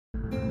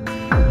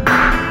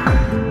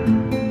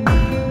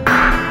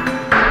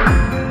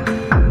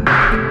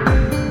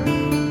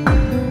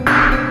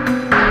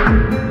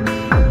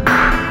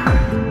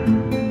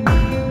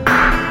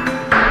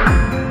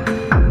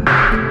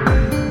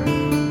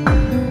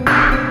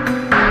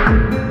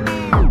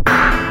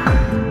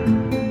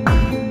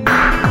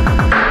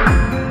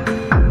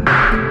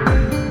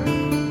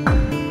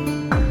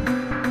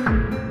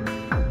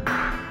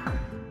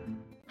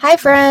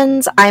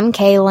friends, I'm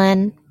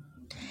Kaylin.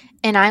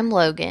 And I'm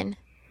Logan.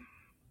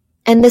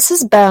 And this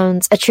is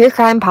Bones, a true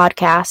crime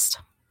podcast.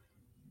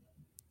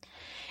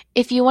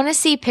 If you want to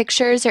see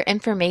pictures or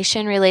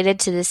information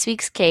related to this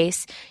week's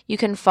case, you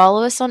can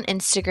follow us on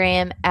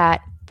Instagram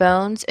at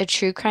Bones, a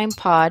True Crime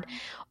Pod,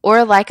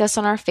 or like us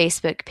on our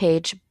Facebook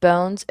page,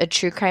 Bones, a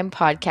True Crime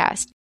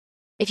Podcast.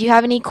 If you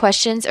have any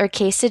questions or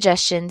case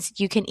suggestions,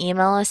 you can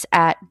email us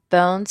at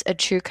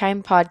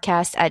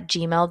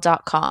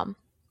bonesaTrueCrimePodcast@gmail.com.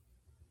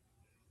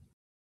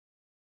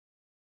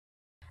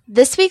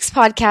 This week's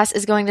podcast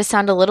is going to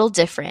sound a little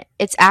different.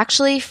 It's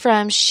actually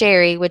from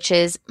Sherry, which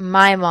is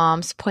my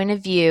mom's point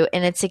of view,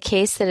 and it's a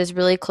case that is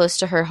really close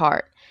to her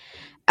heart.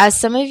 As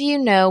some of you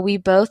know, we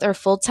both are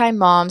full-time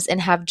moms and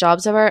have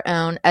jobs of our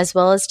own, as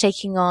well as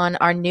taking on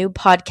our new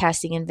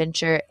podcasting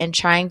adventure and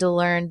trying to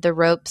learn the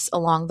ropes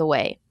along the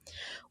way.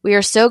 We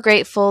are so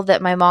grateful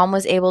that my mom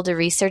was able to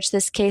research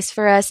this case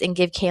for us and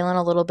give Kaylin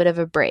a little bit of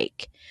a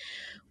break.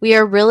 We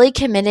are really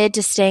committed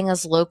to staying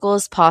as local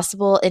as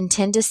possible and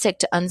tend to stick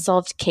to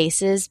unsolved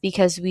cases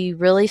because we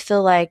really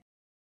feel like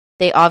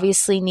they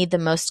obviously need the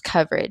most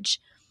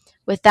coverage.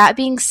 With that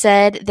being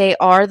said, they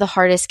are the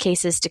hardest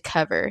cases to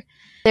cover.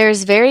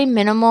 There's very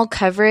minimal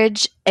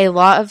coverage. A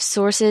lot of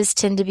sources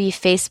tend to be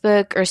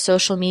Facebook or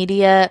social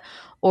media,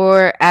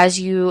 or as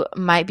you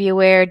might be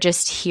aware,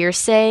 just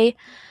hearsay,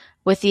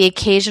 with the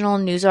occasional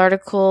news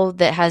article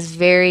that has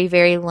very,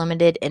 very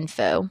limited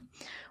info.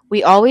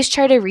 We always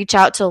try to reach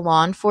out to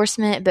law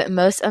enforcement, but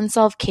most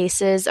unsolved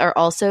cases are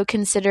also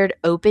considered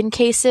open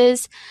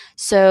cases,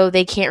 so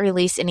they can't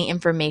release any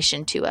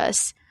information to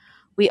us.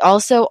 We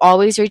also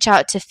always reach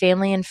out to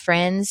family and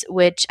friends,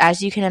 which,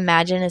 as you can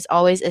imagine, is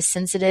always a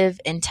sensitive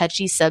and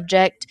touchy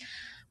subject.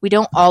 We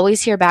don't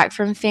always hear back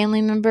from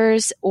family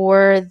members,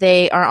 or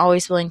they aren't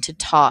always willing to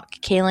talk.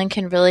 Kaylin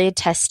can really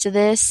attest to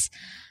this.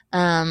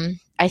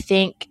 I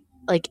think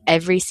like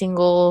every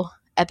single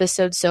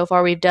episodes so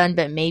far we've done,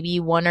 but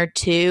maybe one or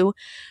two,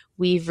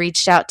 we've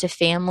reached out to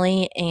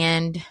family,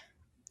 and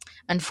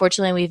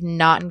unfortunately we've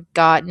not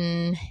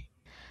gotten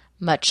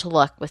much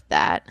luck with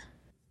that.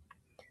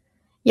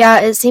 Yeah,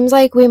 it seems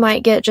like we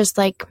might get just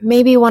like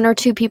maybe one or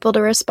two people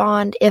to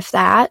respond, if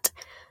that.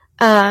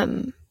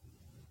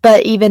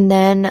 But even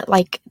then,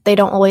 like, they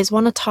don't always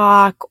want to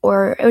talk,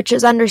 or which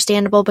is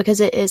understandable because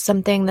it is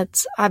something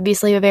that's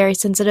obviously a very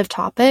sensitive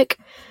topic.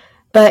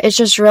 But it's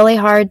just really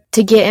hard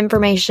to get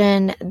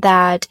information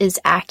that is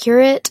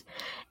accurate.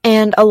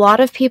 And a lot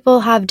of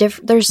people have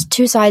there's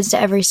two sides to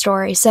every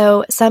story.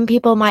 So some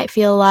people might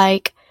feel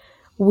like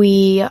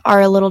we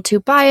are a little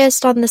too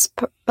biased on this,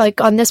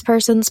 on this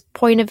person's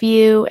point of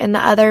view, and the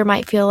other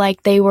might feel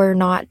like they were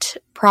not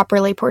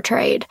properly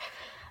portrayed.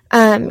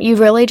 You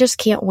really just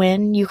can't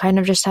win. You kind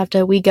of just have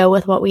to, we go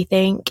with what we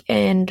think,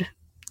 and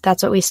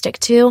that's what we stick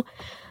to.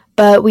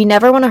 But we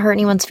never want to hurt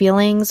anyone's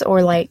feelings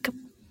or like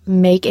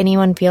make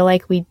anyone feel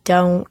like we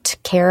don't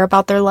care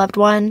about their loved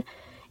one.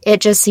 It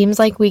just seems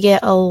like we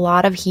get a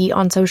lot of heat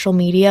on social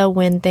media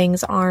when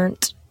things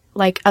aren't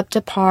like up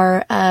to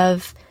par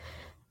of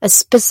a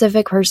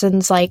specific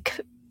person's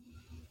like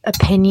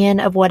opinion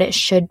of what it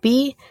should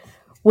be,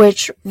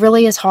 which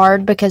really is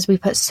hard because we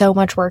put so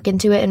much work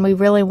into it, and we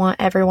really want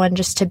everyone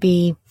just to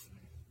be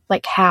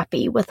like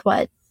happy with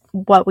what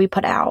we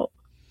put out.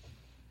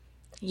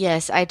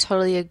 Yes, I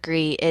totally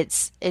agree.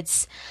 It's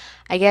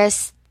I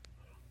guess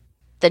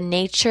the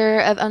nature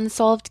of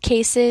unsolved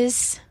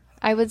cases,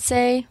 I would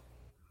say.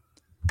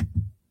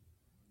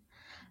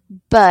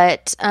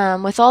 But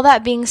with all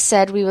that being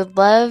said, we would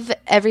love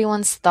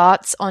everyone's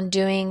thoughts on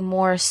doing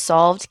more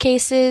solved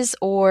cases,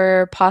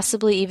 or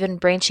possibly even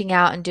branching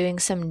out and doing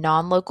some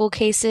non-local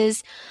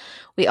cases.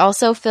 We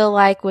also feel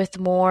like with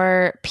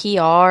more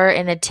PR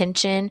and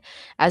attention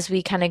as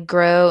we kind of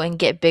grow and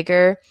get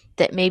bigger,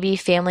 that maybe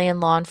family and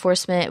law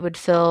enforcement would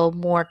feel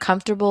more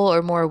comfortable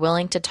or more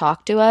willing to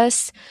talk to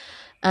us.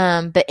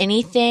 But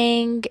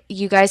anything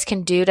you guys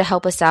can do to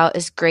help us out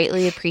is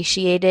greatly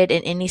appreciated,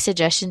 and any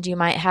suggestions you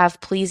might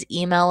have, please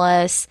email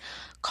us,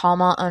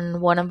 comment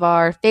on one of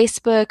our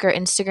Facebook or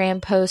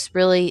Instagram posts.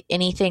 Really,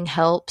 anything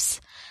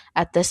helps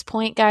at this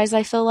point, guys,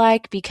 I feel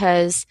like,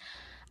 because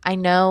I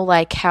know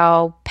like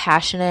how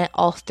passionate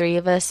all three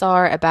of us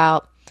are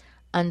about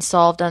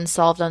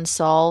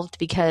unsolved,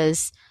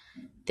 because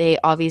they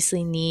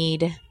obviously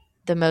need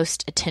the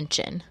most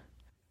attention.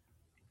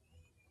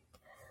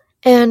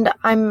 And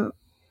I'm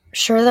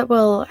sure that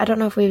I don't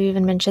know if we've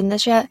even mentioned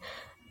this yet,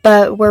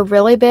 but we're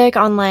really big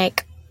on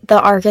like the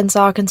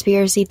Arkansas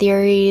conspiracy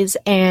theories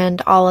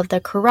and all of the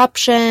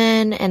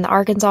corruption and the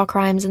Arkansas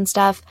crimes and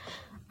stuff.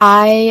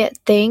 I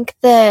think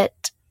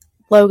that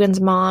Logan's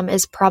mom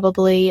is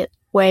probably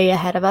way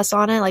ahead of us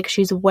on it. Like,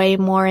 she's way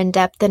more in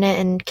depth in it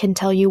and can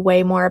tell you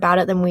way more about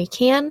it than we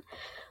can.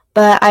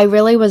 But I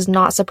really was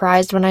not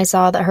surprised when I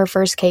saw that her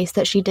first case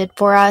that she did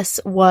for us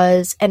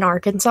was an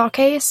Arkansas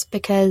case,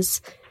 because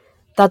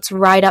that's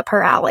right up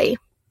her alley.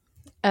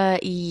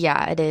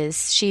 Yeah, it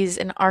is. She's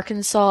an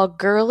Arkansas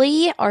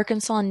girly,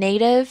 Arkansas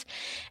native,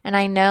 and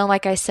I know,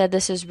 like I said,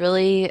 this is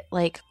really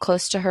like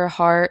close to her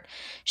heart.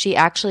 She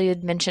actually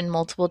had mentioned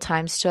multiple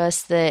times to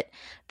us that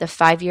the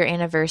 5-year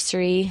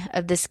anniversary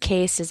of this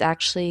case is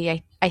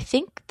actually, I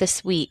think,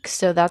 this week.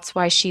 So that's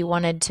why she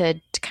wanted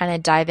to kind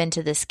of dive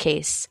into this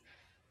case.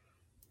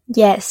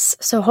 Yes,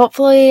 so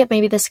hopefully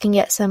maybe this can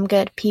get some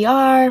good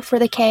PR for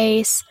the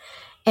case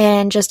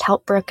and just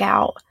help Brooke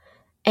out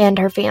and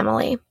her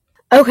family.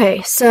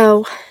 Okay,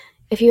 so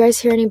if you guys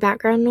hear any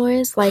background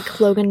noise, like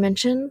Logan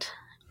mentioned,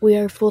 we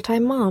are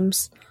full-time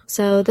moms.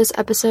 So this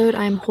episode,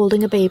 I'm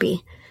holding a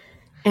baby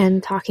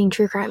and talking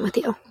true crime with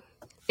you.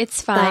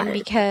 It's fine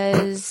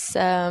because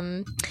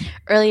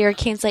earlier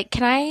Kane's like,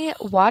 can I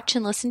watch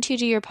and listen to you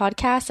do your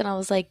podcast? And I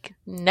was like,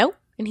 nope.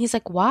 And he's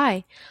like,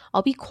 why?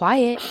 I'll be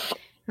quiet.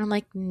 And I'm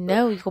like,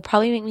 no, you'll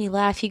probably make me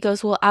laugh. He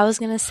goes, well, I was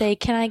going to say,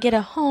 can I get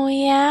a, oh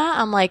yeah?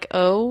 I'm like,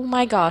 oh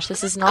my gosh,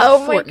 this is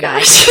not Fortnite. My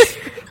gosh.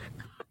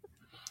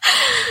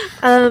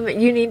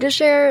 You need to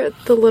share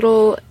the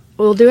little,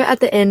 we'll do it at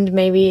the end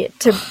maybe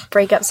to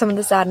break up some of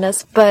the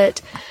sadness,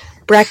 but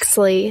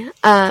Brexley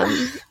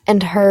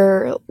and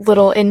her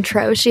little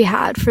intro she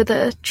had for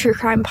the true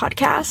crime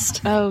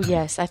podcast. Oh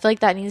yes, I feel like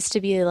that needs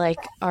to be like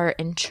our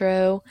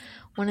intro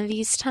one of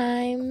these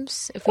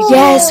times. If we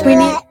we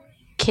need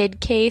kid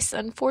case,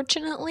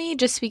 unfortunately,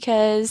 just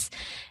because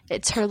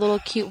it's her little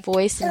cute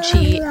voice and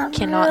she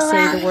cannot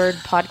say the word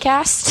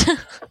podcast.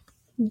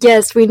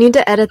 Yes, we need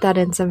to edit that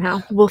in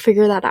somehow. We'll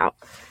figure that out.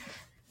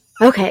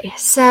 Okay,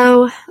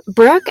 so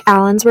Brooke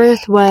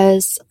Allensworth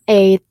was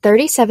a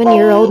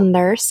 37-year-old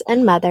nurse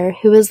and mother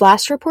who was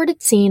last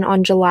reported seen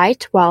on July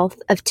 12th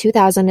of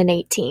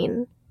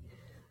 2018.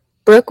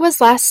 Brooke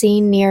was last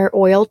seen near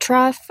Oil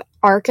Trough,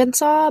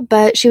 Arkansas,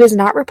 but she was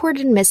not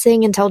reported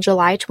missing until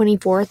July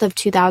 24th of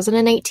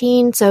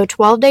 2018, so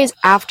 12 days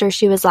after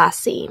she was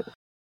last seen.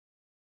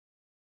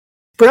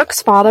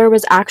 Brooke's father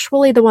was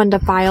actually the one to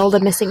file the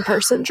missing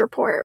persons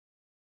report.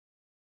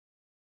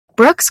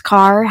 Brooke's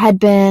car had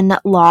been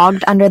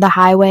logged under the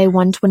Highway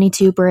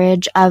 122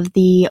 bridge of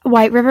the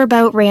White River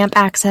Boat Ramp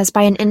access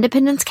by an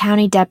Independence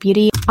County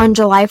deputy on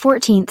July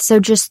 14th, so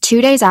just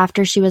 2 days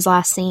after she was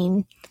last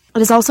seen.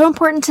 It is also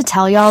important to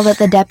tell y'all that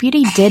the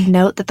deputy did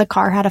note that the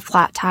car had a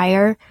flat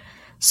tire,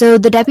 so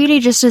the deputy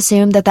just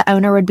assumed that the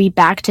owner would be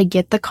back to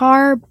get the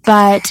car,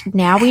 but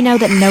now we know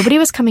that nobody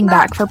was coming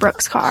back for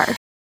Brooke's car.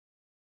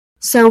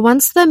 So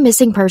once the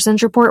missing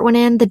persons report went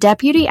in, the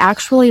deputy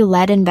actually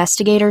led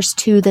investigators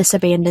to this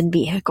abandoned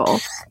vehicle.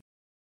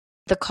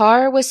 The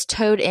car was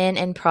towed in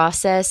and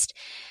processed.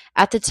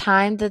 At the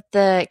time that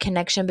the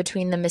connection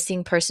between the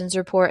missing persons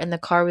report and the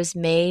car was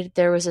made,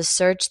 there was a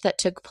search that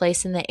took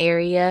place in the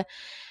area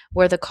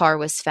where the car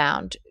was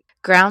found.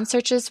 Ground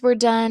searches were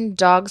done,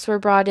 dogs were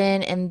brought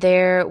in, and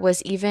there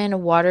was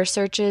even water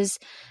searches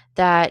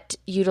that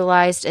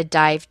utilized a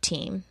dive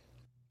team.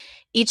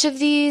 Each of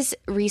these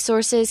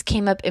resources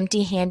came up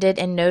empty-handed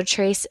and no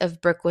trace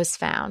of Brooke was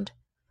found.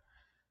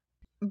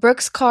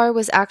 Brooke's car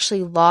was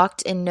actually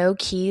locked and no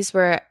keys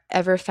were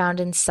ever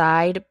found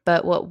inside,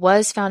 but what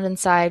was found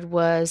inside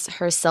was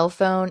her cell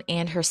phone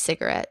and her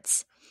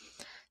cigarettes.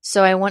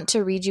 So I want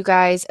to read you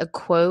guys a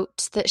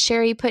quote that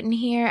Sherry put in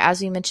here. As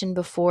we mentioned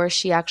before,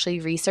 she actually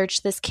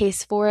researched this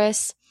case for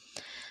us.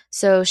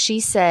 So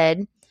she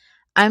said,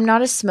 I'm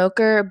not a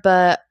smoker,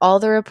 but all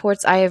the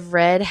reports I have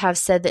read have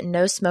said that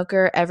no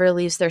smoker ever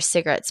leaves their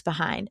cigarettes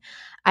behind.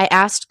 I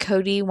asked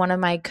Cody, one of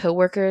my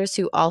coworkers,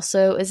 who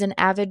also is an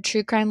avid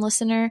true crime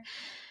listener,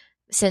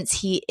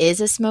 since he is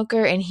a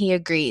smoker, and he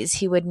agrees.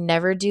 He would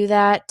never do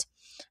that.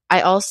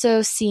 I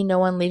also see no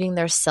one leaving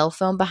their cell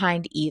phone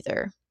behind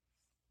either.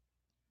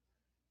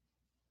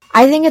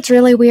 I think it's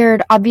really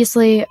weird.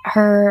 Obviously,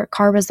 her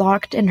car was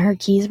locked and her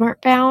keys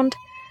weren't found.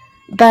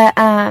 But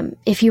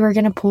if you were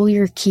going to pull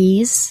your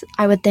keys,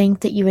 I would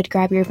think that you would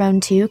grab your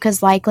phone too,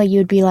 because likely you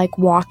would be like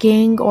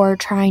walking or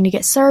trying to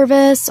get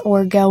service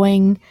or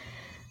going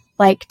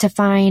like to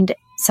find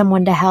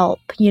someone to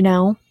help, you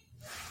know?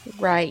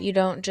 Right. You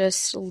don't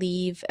just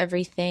leave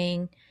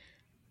everything,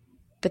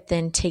 but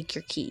then take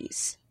your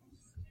keys.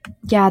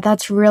 Yeah,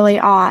 that's really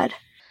odd.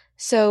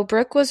 So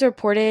Brooke was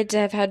reported to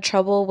have had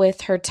trouble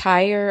with her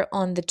tire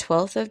on the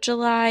 12th of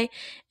July,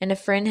 and a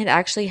friend had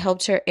actually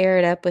helped her air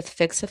it up with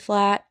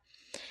Fix-A-Flat.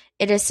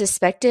 It is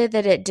suspected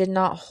that it did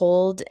not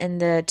hold and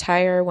the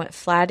tire went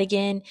flat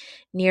again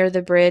near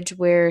the bridge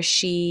where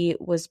she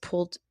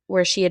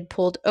had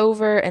pulled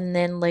over, and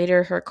then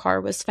later her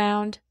car was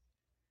found.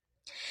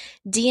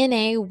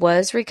 DNA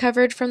was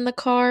recovered from the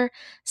car.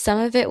 Some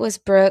of it was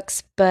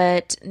Brooke's,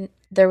 but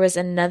there was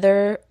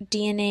another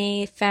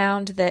DNA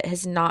found that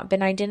has not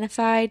been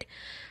identified.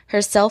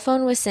 Her cell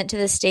phone was sent to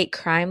the state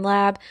crime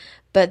lab,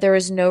 but there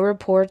was no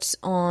reports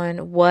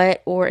on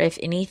what or if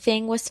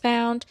anything was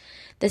found.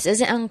 This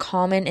isn't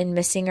uncommon in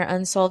missing or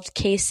unsolved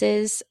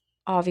cases,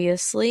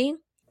 obviously.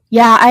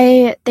 Yeah,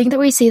 I think that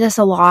we see this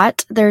a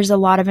lot. There's a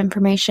lot of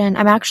information.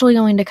 I'm actually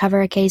going to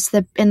cover a case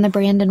in the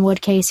Brandon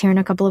Wood case here in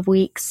a couple of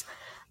weeks.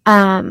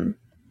 But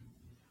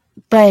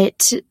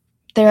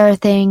there are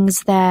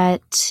things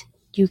that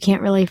you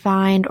can't really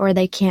find, or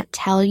they can't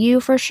tell you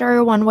for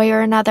sure one way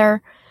or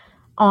another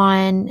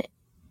on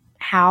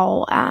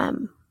how,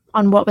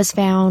 on what was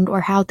found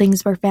or how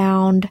things were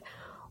found,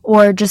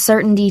 or just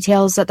certain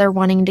details that they're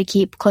wanting to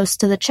keep close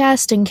to the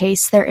chest in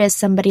case there is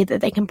somebody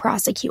that they can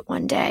prosecute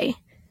one day.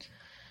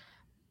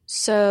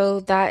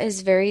 So that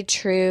is very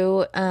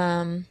true.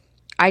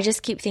 I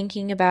just keep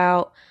thinking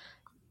about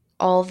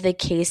all of the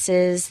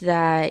cases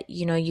that,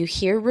 you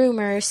hear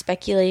rumors,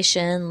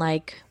 speculation,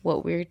 like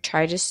what we're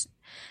trying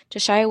to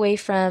shy away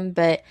from,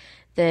 but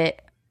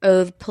that,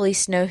 oh, the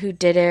police know who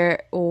did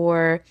it,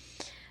 or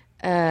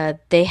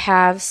they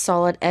have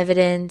solid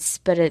evidence,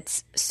 but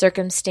it's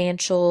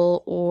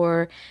circumstantial,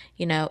 or,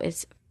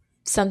 it's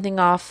something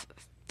off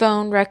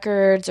phone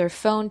records or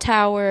phone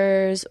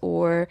towers,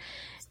 or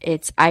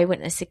it's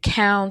eyewitness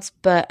accounts,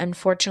 but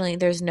unfortunately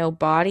there's no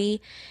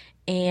body.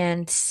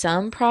 And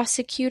some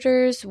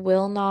prosecutors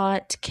will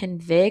not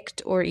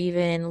convict or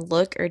even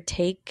look or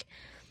take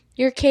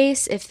your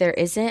case if there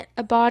isn't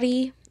a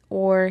body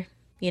or,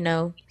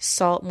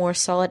 more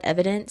solid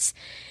evidence.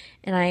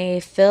 And I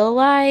feel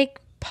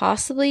like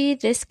possibly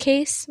this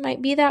case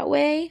might be that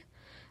way,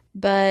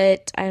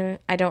 but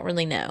I don't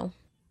really know.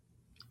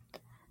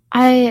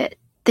 I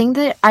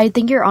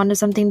think you're onto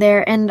something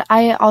there, and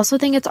I also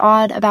think it's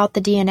odd about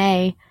the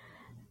DNA.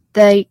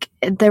 Like,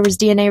 there was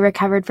DNA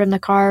recovered from the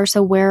car,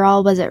 so where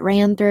all was it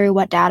ran through?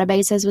 What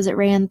databases was it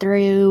ran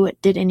through?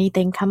 Did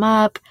anything come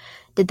up?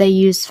 Did they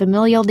use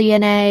familial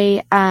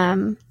DNA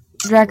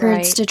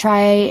records to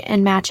try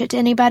and match it to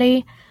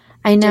anybody?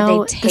 I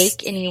know. Did they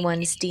take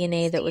anyone's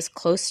DNA that was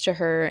close to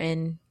her?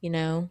 And,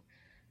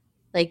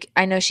 like,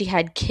 I know she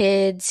had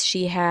kids.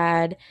 She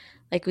had,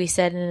 like we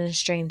said, an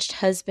estranged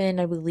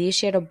husband. I believe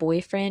she had a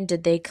boyfriend.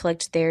 Did they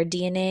collect their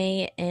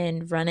DNA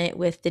and run it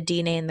with the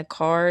DNA in the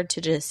car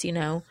to just,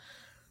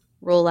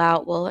 roll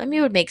out? Well, I mean,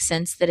 it would make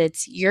sense that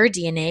it's your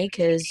DNA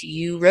because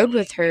you rode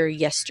with her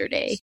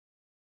yesterday.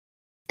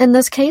 And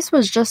this case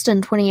was just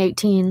in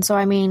 2018, so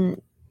I mean,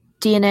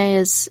 DNA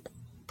is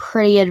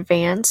pretty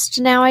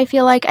advanced now, I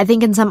feel like. I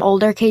think in some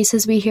older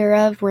cases we hear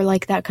of where,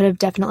 like, that could have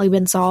definitely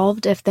been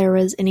solved if there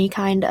was any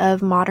kind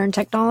of modern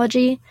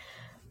technology.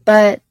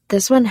 But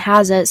this one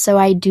has it, so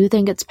I do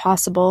think it's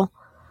possible.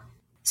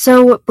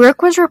 So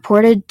Brooke was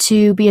reported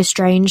to be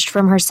estranged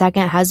from her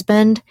second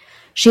husband.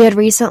 She had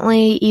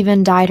recently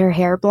even dyed her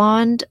hair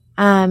blonde.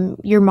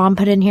 Your mom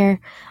put in here,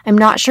 I'm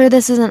not sure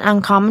this is an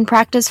uncommon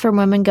practice for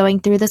women going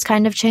through this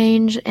kind of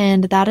change,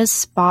 and that is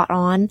spot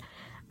on.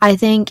 I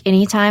think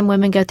anytime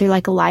women go through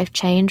like a life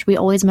change, we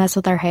always mess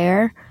with our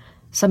hair,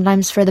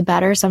 sometimes for the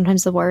better,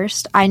 sometimes the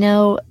worst. I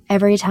know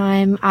every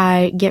time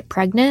I get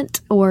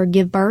pregnant or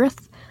give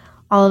birth,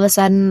 all of a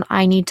sudden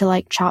I need to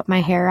like chop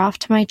my hair off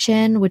to my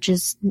chin, which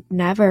is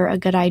never a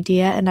good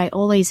idea, and I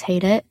always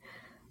hate it.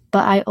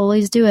 But I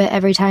always do it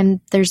every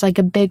time there's like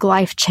a big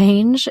life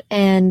change,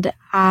 and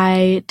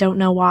I don't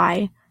know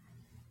why.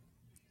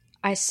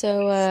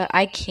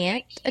 I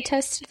can't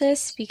attest to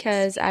this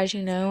because, as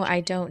you know,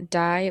 I don't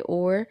dye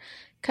or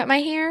cut my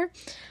hair.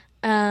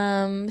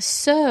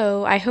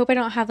 So I hope I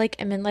don't have like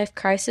a midlife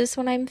crisis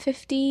when I'm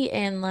 50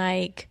 and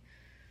like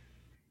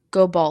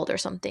go bald or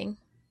something.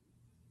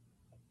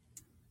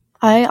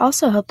 I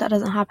also hope that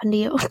doesn't happen to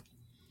you.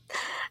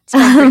 It's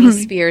my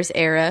Britney Spears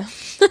era.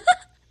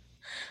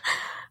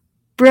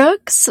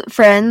 Brooke's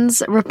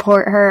friends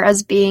report her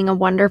as being a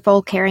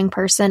wonderful, caring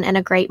person and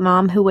a great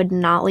mom who would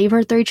not leave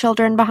her 3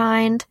 children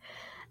behind.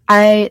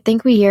 I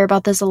think we hear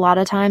about this a lot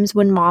of times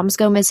when moms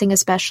go missing,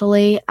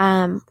 especially,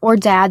 or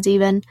dads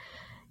even.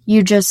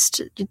 You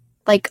just,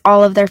 like,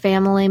 all of their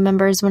family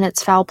members, when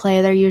it's foul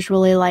play, they're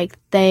usually like,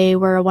 they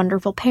were a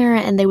wonderful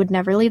parent and they would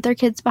never leave their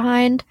kids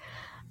behind.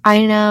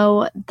 I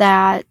know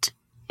that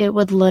it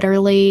would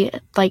literally,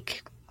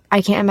 like,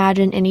 I can't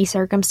imagine any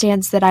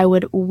circumstance that I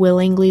would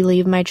willingly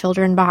leave my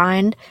children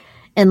behind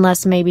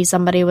unless maybe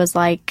somebody was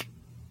like,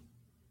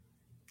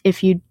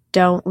 if you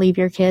don't leave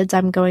your kids,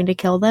 I'm going to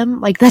kill them.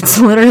 Like, that's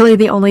literally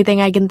the only thing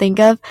I can think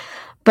of.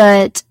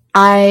 But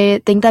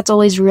I think that's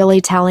always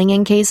really telling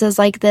in cases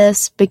like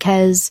this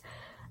because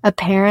a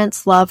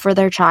parent's love for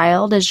their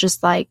child is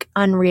just like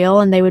unreal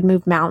and they would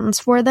move mountains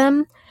for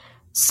them.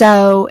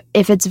 So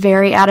if it's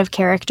very out of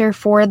character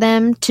for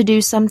them to do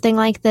something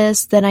like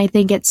this, then I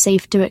think it's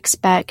safe to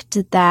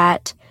expect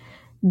that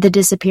the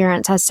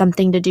disappearance has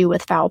something to do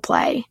with foul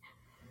play.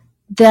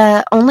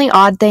 The only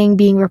odd thing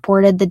being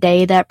reported the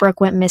day that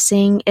Brooke went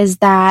missing is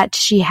that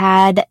she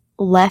had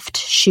left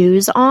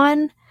shoes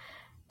on.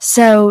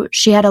 So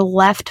she had a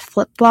left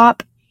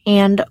flip-flop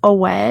and a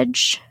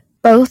wedge,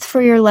 both for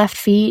your left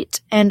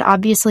feet, and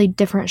obviously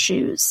different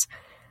shoes.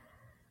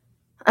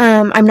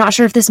 I'm not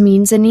sure if this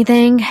means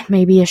anything.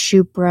 Maybe a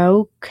shoe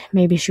broke.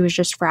 Maybe she was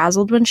just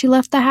frazzled when she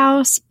left the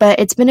house. But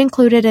it's been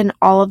included in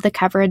all of the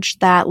coverage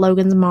that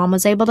Logan's mom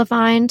was able to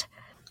find.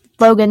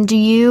 Logan, do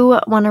you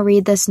want to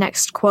read this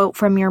next quote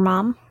from your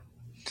mom?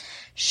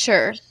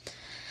 Sure.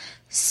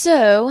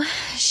 So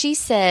she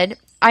said,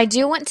 I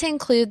do want to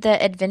include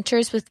that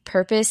Adventures with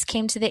Purpose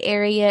came to the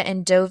area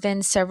and dove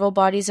in several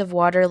bodies of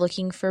water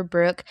looking for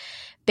Brooke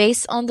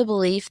based on the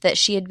belief that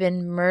she had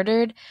been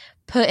murdered,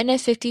 put in a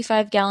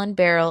 55-gallon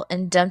barrel,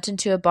 and dumped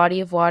into a body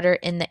of water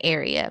in the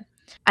area.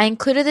 I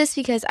included this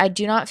because I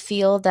do not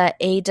feel that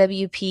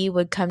AWP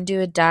would come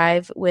to a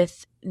dive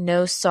with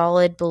no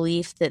solid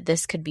belief that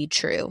this could be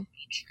true.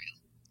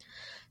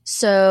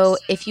 So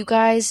if you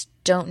guys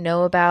don't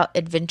know about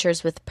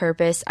Adventures with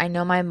Purpose, I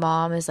know my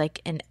mom is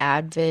like an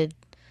avid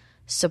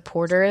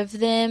supporter of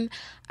them.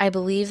 I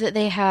believe that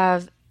they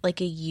have like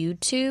a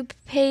YouTube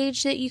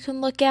page that you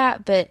can look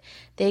at, but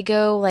they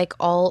go like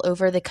all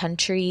over the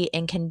country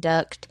and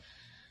conduct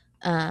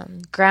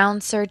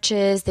ground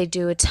searches. They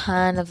do a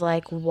ton of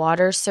like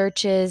water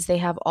searches. They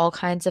have all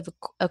kinds of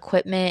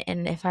equipment,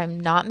 and if I'm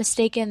not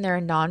mistaken, they're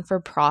a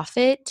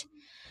non-for-profit.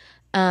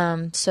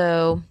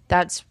 So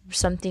that's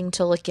something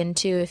to look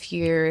into if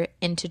you're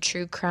into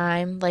true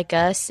crime like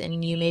us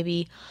and you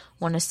maybe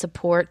want to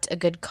support a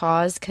good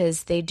cause,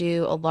 because they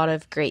do a lot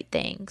of great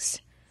things.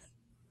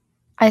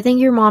 I think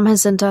your mom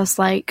has sent us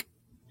like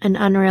an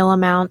unreal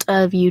amount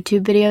of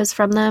YouTube videos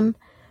from them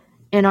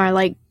in our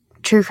like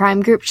true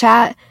crime group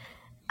chat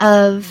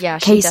of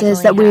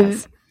cases that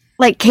we've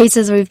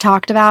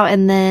talked about,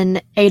 and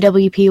then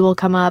AWP will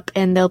come up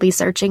and they'll be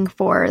searching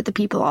for the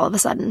people all of a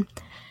sudden.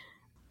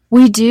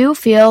 We do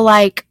feel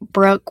like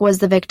Brooke was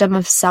the victim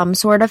of some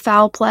sort of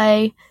foul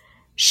play.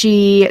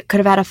 She could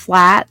have had a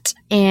flat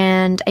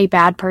and a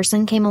bad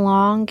person came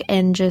along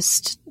and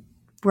just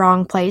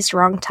wrong place,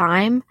 wrong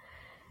time.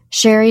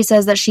 Sherry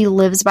says that she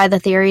lives by the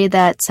theory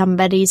that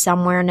somebody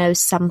somewhere knows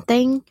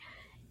something,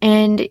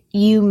 and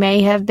you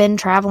may have been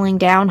traveling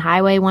down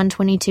Highway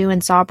 122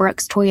 and saw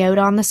Brooke's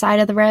Toyota on the side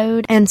of the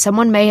road, and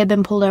someone may have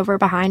been pulled over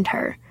behind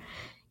her.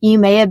 You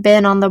may have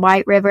been on the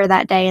White River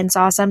that day and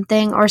saw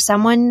something, or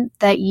someone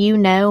that you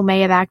know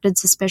may have acted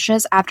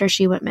suspicious after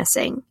she went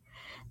missing.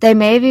 They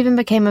may have even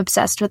become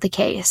obsessed with the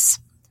case.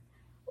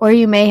 Or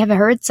you may have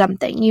heard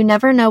something. You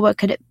never know what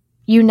could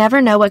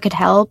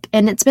help,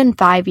 and it's been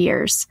 5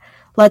 years.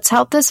 Let's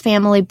help this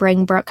family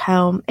bring Brooke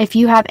home. If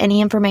you have any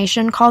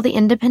information, call the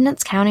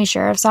Independence County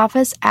Sheriff's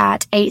Office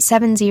at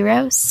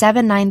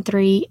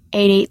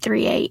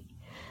 870-793-8838.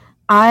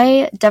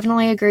 I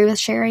definitely agree with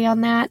Sherry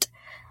on that.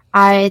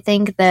 I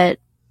think that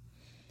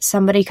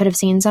somebody could have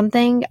seen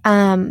something.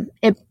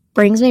 It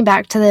brings me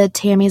back to the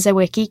Tammy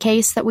Zawicki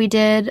case that we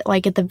did,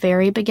 like at the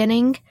very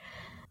beginning.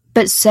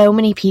 But so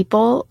many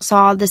people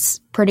saw this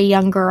pretty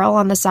young girl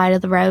on the side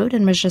of the road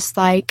and was just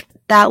like,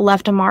 that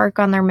left a mark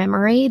on their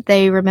memory.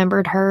 They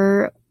remembered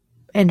her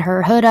and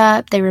her hood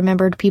up. They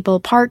remembered people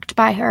parked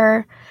by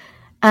her.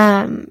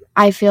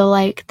 I feel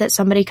like that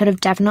somebody could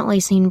have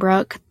definitely seen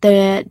Brooke.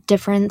 The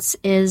difference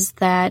is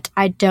that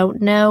I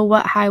don't know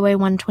what Highway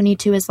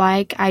 122 is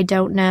like. I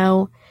don't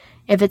know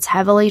if it's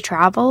heavily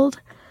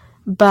traveled,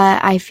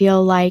 but I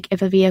feel like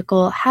if a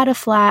vehicle had a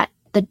flat,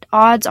 the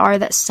odds are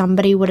that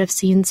somebody would have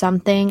seen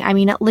something. I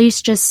mean, at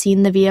least just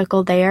seen the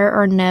vehicle there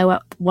or know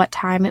at what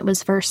time it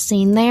was first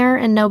seen there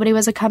and nobody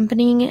was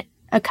accompanying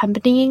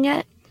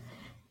it.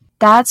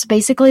 That's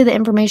basically the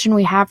information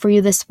we have for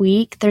you this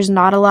week. There's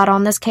not a lot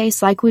on this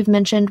case, like we've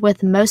mentioned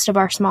with most of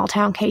our small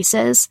town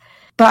cases.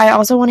 But I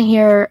also want to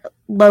hear,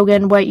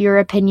 Logan, what your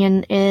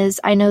opinion is.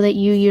 I know that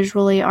you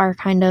usually are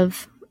kind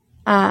of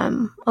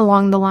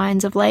along the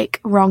lines of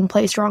like wrong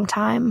place, wrong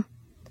time.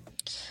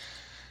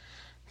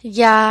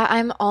 Yeah,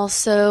 I'm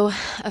also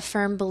a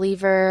firm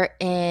believer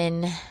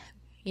in,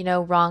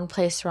 wrong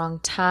place, wrong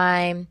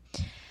time.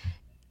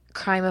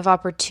 Crime of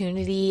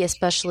opportunity,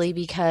 especially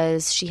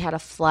because she had a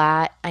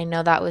flat. I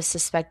know that was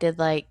suspected,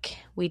 like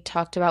we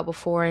talked about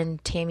before, in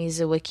Tammy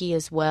Zawicki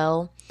as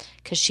well,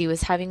 because she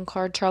was having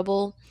car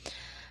trouble.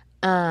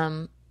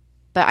 But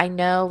I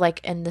know,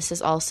 like, and this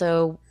is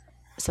also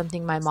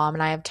something my mom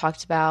and I have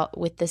talked about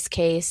with this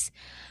case,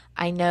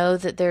 I know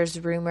that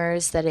there's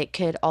rumors that it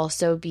could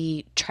also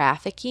be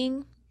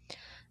trafficking,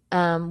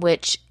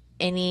 which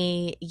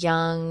any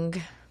young,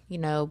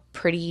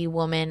 pretty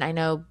woman, I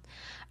know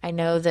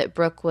that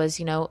Brooke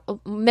was,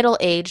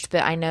 middle-aged,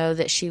 but I know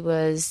that she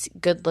was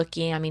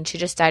good-looking. I mean, she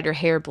just dyed her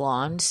hair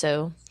blonde,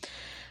 so...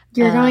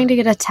 You're going to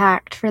get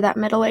attacked for that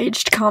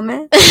middle-aged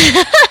comment.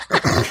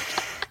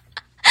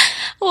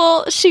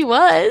 Well, she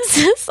was.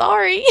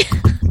 Sorry.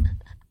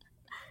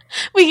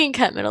 We can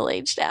cut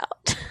middle-aged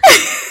out.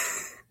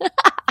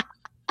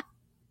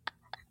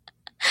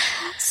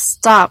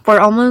 Stop.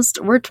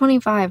 We're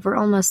 25. We're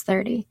almost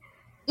 30.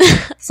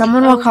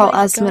 Someone will call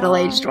us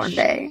middle-aged one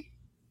day.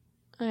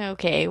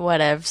 Okay,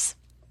 whatevs.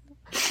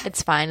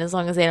 It's fine as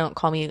long as they don't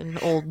call me an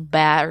old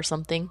bat or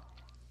something.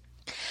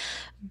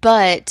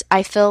 But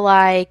I feel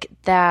like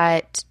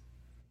that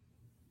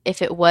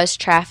if it was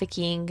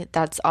trafficking,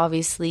 that's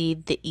obviously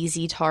the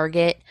easy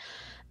target.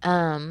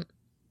 I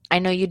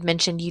know you'd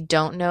mentioned you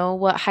don't know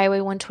what Highway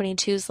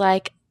 122 is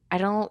like. I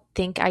don't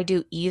think I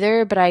do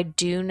either, but I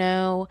do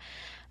know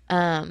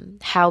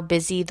how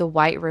busy the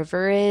White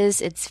River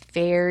is. It's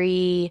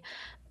very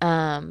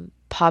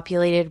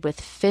populated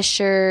with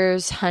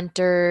fishers,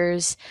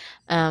 hunters.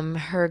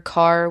 Her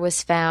car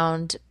was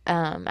found,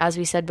 as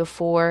we said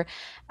before,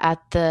 at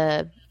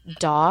the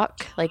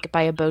dock, like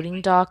by a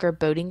boating dock or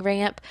boating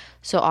ramp.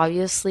 So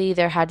obviously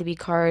there had to be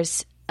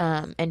cars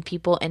and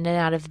people in and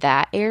out of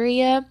that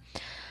area.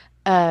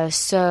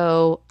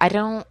 So I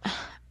don't,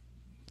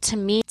 to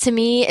me,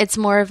 it's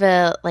more of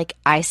a like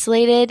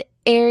isolated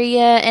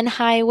area and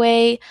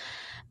highway.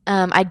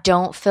 I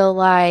don't feel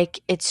like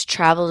it's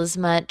traveled as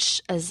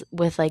much as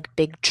with like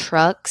big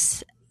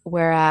trucks,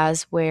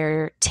 whereas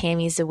where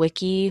Tammy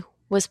Zawicki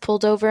was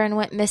pulled over and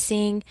went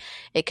missing,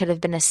 it could have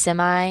been a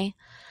semi.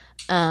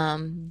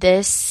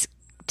 This,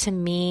 to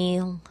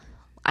me,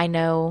 I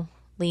know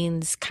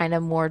leans kind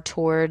of more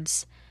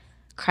towards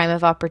crime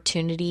of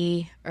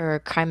opportunity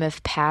or crime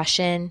of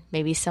passion.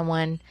 Maybe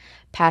someone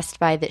passed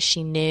by that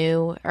she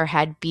knew or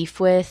had beef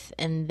with,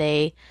 and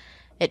it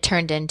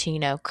turned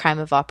into, crime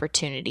of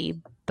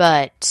opportunity.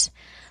 But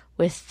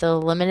with the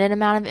limited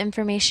amount of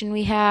information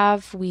we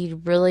have, we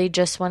really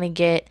just want to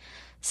get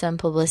some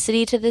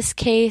publicity to this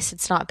case.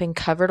 It's not been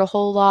covered a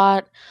whole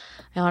lot.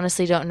 I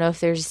honestly don't know if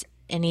there's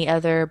any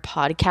other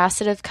podcasts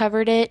that have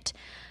covered it.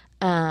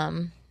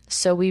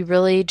 So we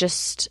really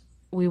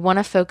we want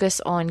to focus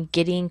on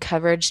getting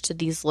coverage to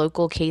these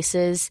local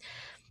cases.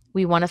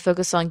 We want to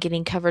focus on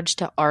getting coverage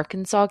to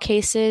Arkansas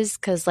cases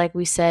because, like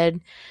we said,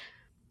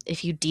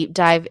 if you deep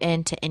dive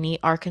into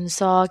any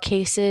Arkansas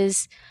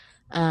cases,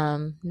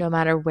 no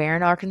matter where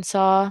in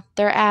Arkansas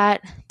they're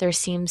at, there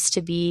seems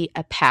to be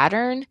a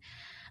pattern.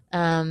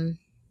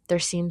 There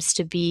seems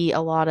to be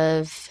a lot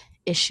of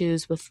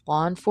issues with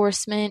law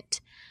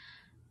enforcement.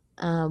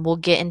 We'll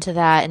get into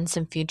that in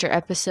some future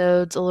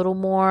episodes a little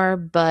more,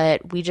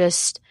 but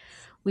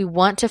we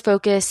want to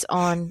focus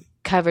on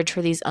coverage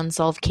for these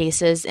unsolved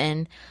cases.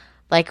 And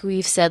like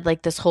we've said,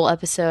 like this whole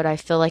episode, I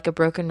feel like a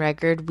broken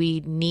record.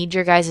 We need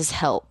your guys'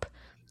 help.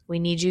 We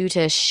need you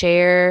to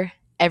share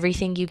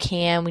everything you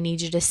can. We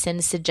need you to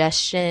send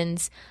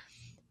suggestions.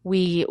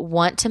 We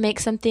want to make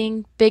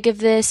something big of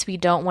this. We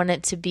don't want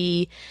it to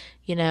be,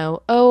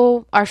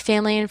 our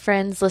family and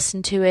friends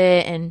listen to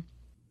it and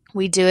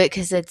we do it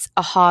because it's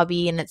a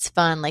hobby and it's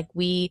fun. Like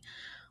we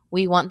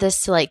want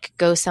this to like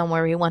go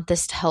somewhere. We want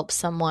this to help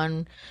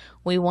someone.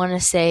 We want to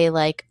say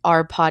like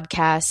our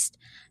podcast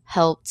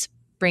helped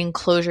bring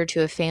closure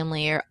to a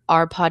family, or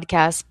our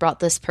podcast brought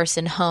this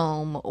person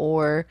home,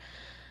 or,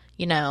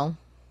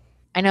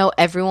 I know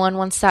everyone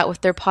wants that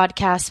with their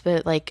podcast,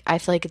 but like I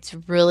feel like it's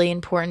really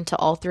important to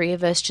all three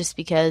of us just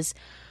because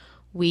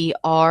we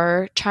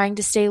are trying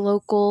to stay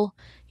local.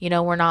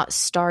 We're not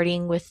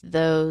starting with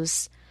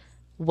those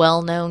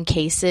well-known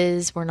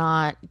cases. We're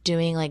not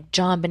doing like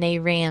John Benet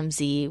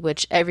Ramsey,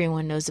 which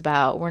everyone knows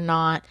about. We're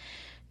not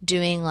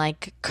doing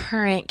like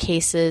current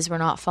cases. We're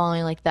not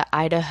following like the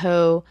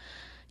Idaho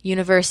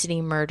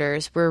University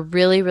murders. We're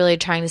really, really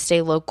trying to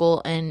stay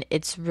local, and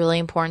it's really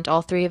important to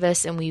all three of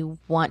us, and we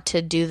want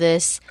to do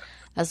this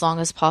as long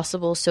as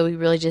possible, so we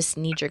really just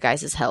need your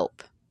guys'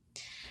 help.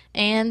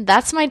 And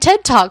that's my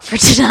TED Talk for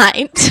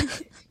tonight.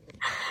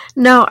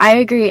 No, I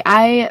agree.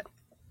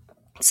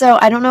 So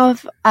I don't know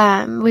if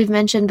we've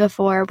mentioned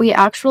before, we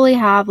actually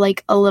have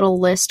like a little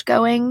list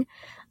going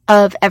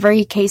of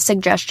every case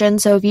suggestion.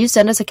 So if you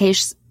send us a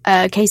case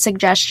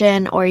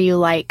suggestion, or you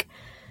like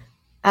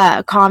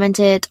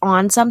commented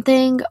on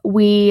something,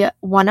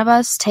 one of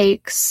us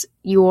takes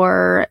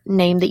your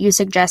name that you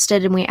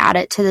suggested and we add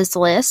it to this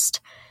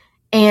list,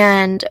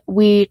 and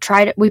we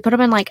put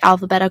them in like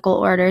alphabetical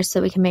order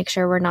so we can make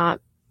sure we're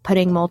not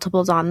putting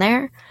multiples on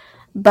there.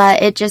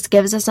 But it just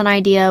gives us an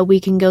idea.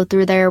 We can go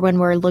through there when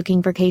we're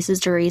looking for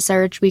cases to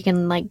research. We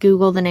can like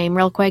Google the name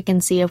real quick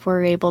and see if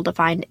we're able to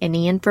find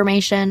any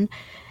information.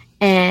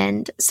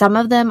 And some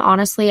of them,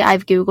 honestly,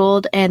 I've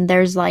Googled and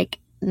there's like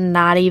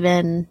not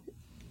even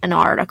an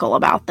article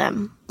about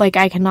them. Like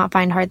I cannot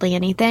find hardly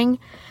anything.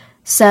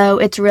 So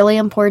it's really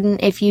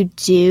important if you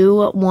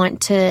do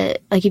want to,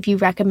 like if you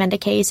recommend a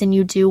case and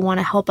you do want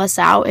to help us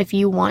out, if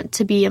you want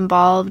to be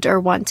involved or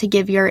want to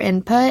give your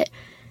input,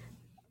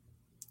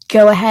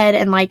 go ahead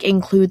and like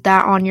include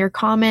that on your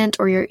comment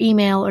or your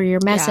email or your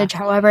message,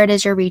 however it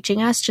is you're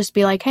reaching us. Just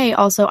be like, hey,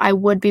 also I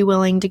would be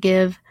willing to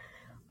give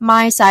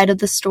my side of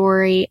the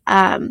story,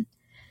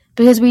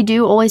 because we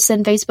do always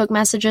send Facebook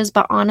messages,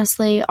 but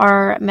honestly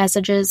our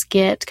messages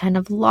get kind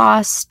of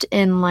lost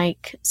in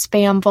like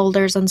spam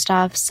folders and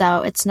stuff,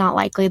 so it's not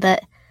likely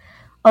that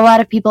a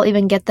lot of people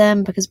even get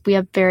them because we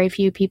have very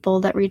few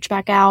people that reach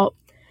back out.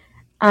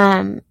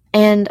 And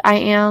I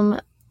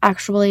am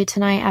actually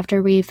tonight,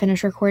 after we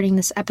finish recording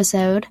this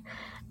episode,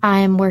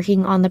 I'm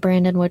working on the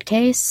Brandon Wood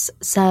case.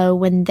 So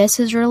when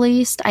this is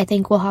released, I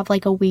think we'll have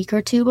like a week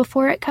or two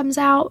before it comes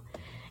out.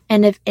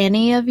 And if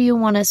any of you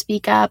want to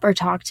speak up or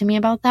talk to me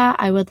about that,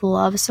 I would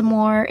love some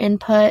more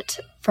input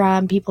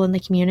from people in the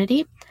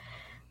community.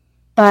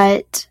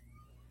 But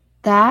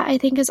that, I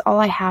think, is all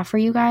I have for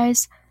you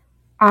guys.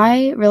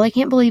 I really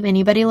can't believe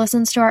anybody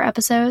listens to our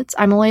episodes.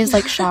 I'm always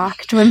like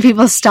shocked when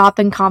people stop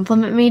and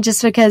compliment me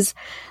just because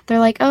they're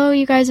like, oh,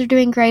 you guys are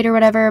doing great or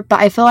whatever. But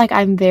I feel like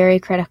I'm very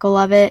critical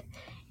of it.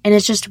 And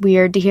it's just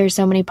weird to hear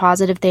so many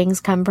positive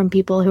things come from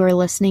people who are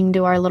listening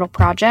to our little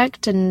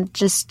project and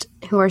just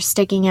who are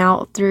sticking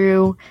out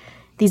through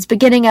these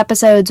beginning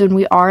episodes when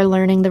we are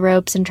learning the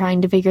ropes and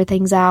trying to figure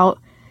things out.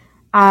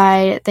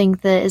 I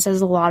think that it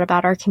says a lot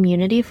about our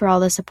community for all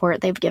the support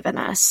they've given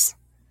us.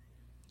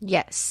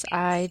 Yes,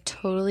 I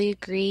totally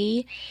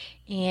agree.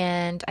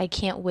 And I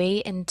can't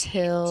wait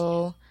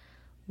until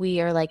we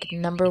are like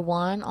number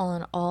one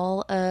on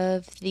all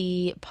of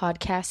the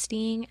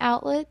podcasting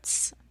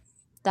outlets.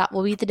 That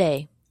will be the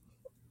day.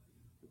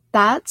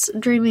 That's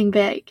dreaming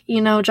big. You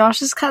know,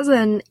 Josh's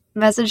cousin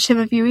messaged him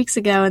a few weeks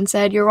ago and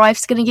said, your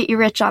wife's going to get you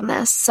rich on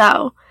this.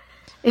 So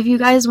if you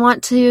guys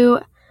want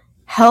to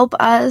help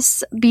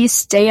us be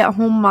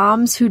stay-at-home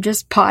moms who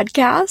just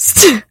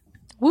podcast,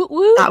 Woo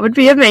woo. That would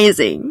be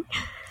amazing.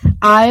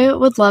 I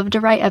would love to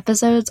write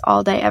episodes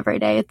all day, every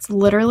day. It's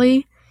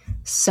literally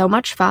so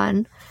much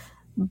fun.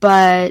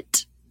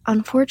 But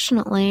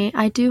unfortunately,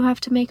 I do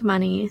have to make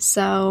money.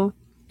 So,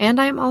 and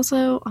I'm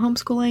also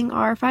homeschooling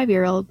our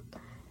 5-year-old.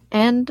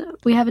 And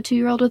we have a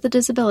 2-year-old with a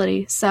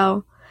disability.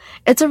 So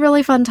it's a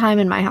really fun time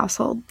in my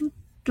household.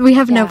 We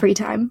have no free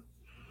time.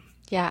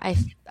 Yeah,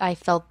 I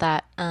felt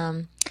that.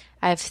 I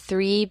have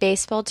 3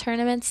 baseball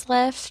tournaments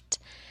left.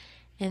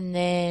 And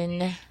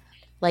then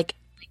like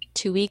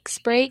 2 weeks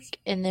break.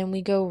 And then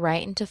we go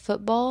right into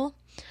football.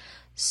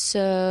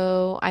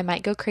 So I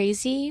might go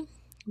crazy.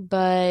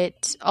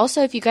 But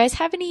also, if you guys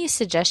have any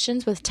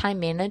suggestions with time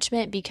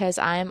management, because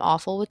I am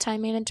awful with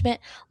time management,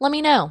 let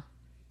me know.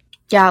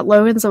 Yeah,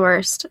 Logan's the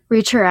worst.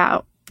 Reach her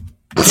out.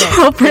 Yes,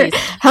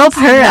 help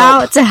her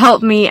out to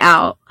help me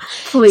out.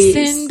 Please.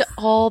 Send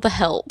all the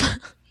help.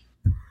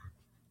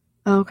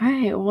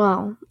 Okay,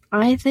 well,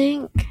 I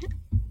think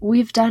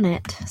we've done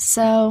it.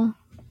 So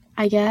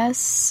I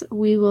guess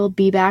we will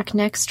be back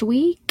next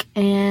week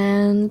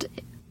and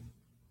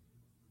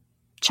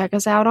check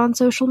us out on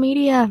social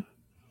media.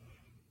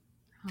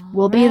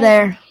 We'll be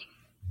there.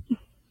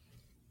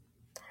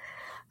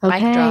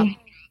 Okay. Mic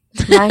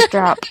drop. Mic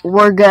drop.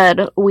 We're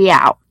good. We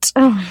out.